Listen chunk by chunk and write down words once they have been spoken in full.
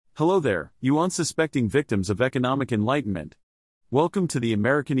Hello there, you unsuspecting victims of economic enlightenment. Welcome to the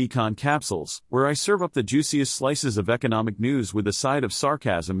American Econ Capsules, where I serve up the juiciest slices of economic news with a side of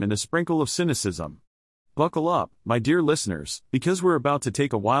sarcasm and a sprinkle of cynicism. Buckle up, my dear listeners, because we're about to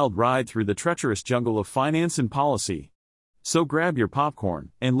take a wild ride through the treacherous jungle of finance and policy. So grab your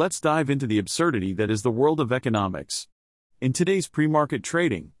popcorn, and let's dive into the absurdity that is the world of economics. In today's pre-market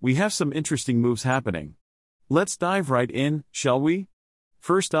trading, we have some interesting moves happening. Let's dive right in, shall we?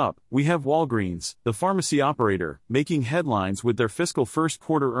 First up, we have Walgreens, the pharmacy operator, making headlines with their fiscal first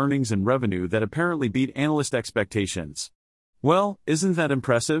quarter earnings and revenue that apparently beat analyst expectations. Well, isn't that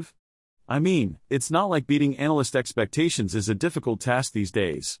impressive? I mean, it's not like beating analyst expectations is a difficult task these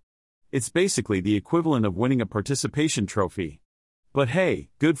days. It's basically the equivalent of winning a participation trophy. But hey,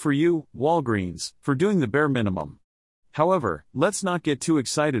 good for you, Walgreens, for doing the bare minimum. However, let's not get too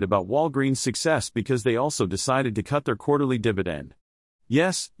excited about Walgreens' success because they also decided to cut their quarterly dividend.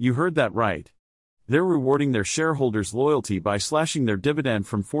 Yes, you heard that right. They're rewarding their shareholders' loyalty by slashing their dividend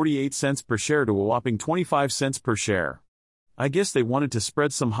from 48 cents per share to a whopping 25 cents per share. I guess they wanted to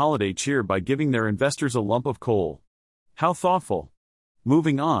spread some holiday cheer by giving their investors a lump of coal. How thoughtful.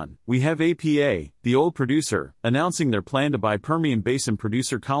 Moving on, we have APA, the oil producer, announcing their plan to buy Permian Basin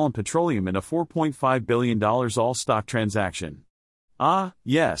producer Callon Petroleum in a $4.5 billion all-stock transaction. Ah,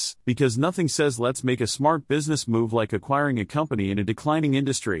 yes, because nothing says let's make a smart business move like acquiring a company in a declining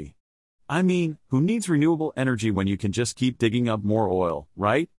industry. I mean, who needs renewable energy when you can just keep digging up more oil,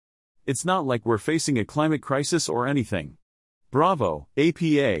 right? It's not like we're facing a climate crisis or anything. Bravo,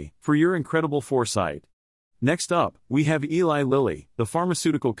 APA, for your incredible foresight. Next up, we have Eli Lilly, the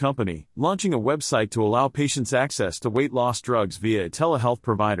pharmaceutical company, launching a website to allow patients access to weight loss drugs via a telehealth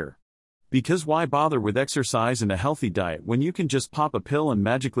provider. Because why bother with exercise and a healthy diet when you can just pop a pill and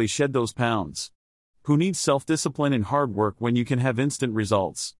magically shed those pounds? Who needs self-discipline and hard work when you can have instant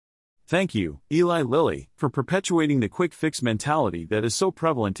results? Thank you, Eli Lilly, for perpetuating the quick fix mentality that is so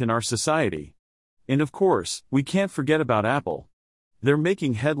prevalent in our society. And of course, we can't forget about Apple. They're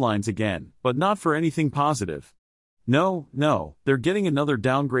making headlines again, but not for anything positive. No, they're getting another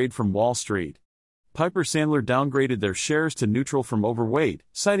downgrade from Wall Street. Piper Sandler downgraded their shares to neutral from overweight,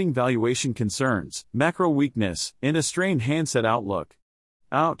 citing valuation concerns, macro weakness, and a strained handset outlook.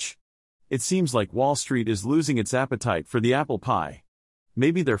 Ouch. It seems like Wall Street is losing its appetite for the apple pie.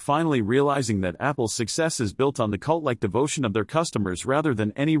 Maybe they're finally realizing that Apple's success is built on the cult-like devotion of their customers rather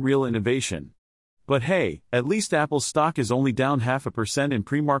than any real innovation. But hey, at least Apple's stock is only down 0.5% in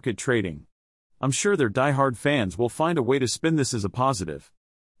pre-market trading. I'm sure their die-hard fans will find a way to spin this as a positive.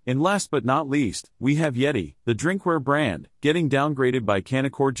 And last but not least, we have Yeti, the drinkware brand, getting downgraded by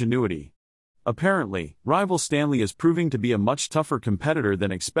Canaccord Genuity. Apparently, rival Stanley is proving to be a much tougher competitor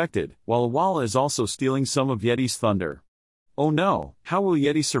than expected, while Awala is also stealing some of Yeti's thunder. Oh no, how will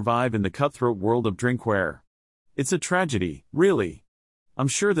Yeti survive in the cutthroat world of drinkware? It's a tragedy, really. I'm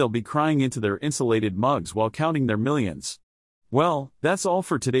sure they'll be crying into their insulated mugs while counting their millions. Well, that's all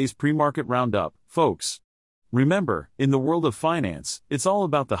for today's pre-market roundup, folks. Remember, in the world of finance, it's all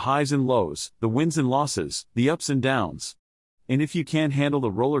about the highs and lows, the wins and losses, the ups and downs. And if you can't handle the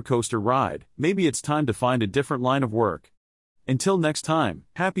roller coaster ride, maybe it's time to find a different line of work. Until next time,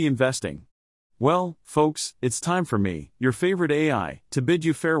 happy investing. Well, folks, it's time for me, your favorite AI, to bid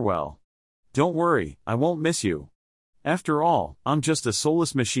you farewell. Don't worry, I won't miss you. After all, I'm just a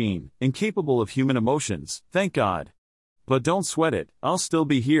soulless machine, incapable of human emotions, thank God. But don't sweat it, I'll still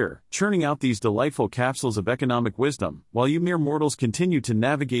be here, churning out these delightful capsules of economic wisdom, while you mere mortals continue to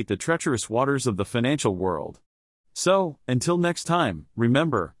navigate the treacherous waters of the financial world. So, until next time,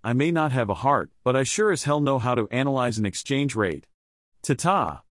 remember, I may not have a heart, but I sure as hell know how to analyze an exchange rate. Ta-ta!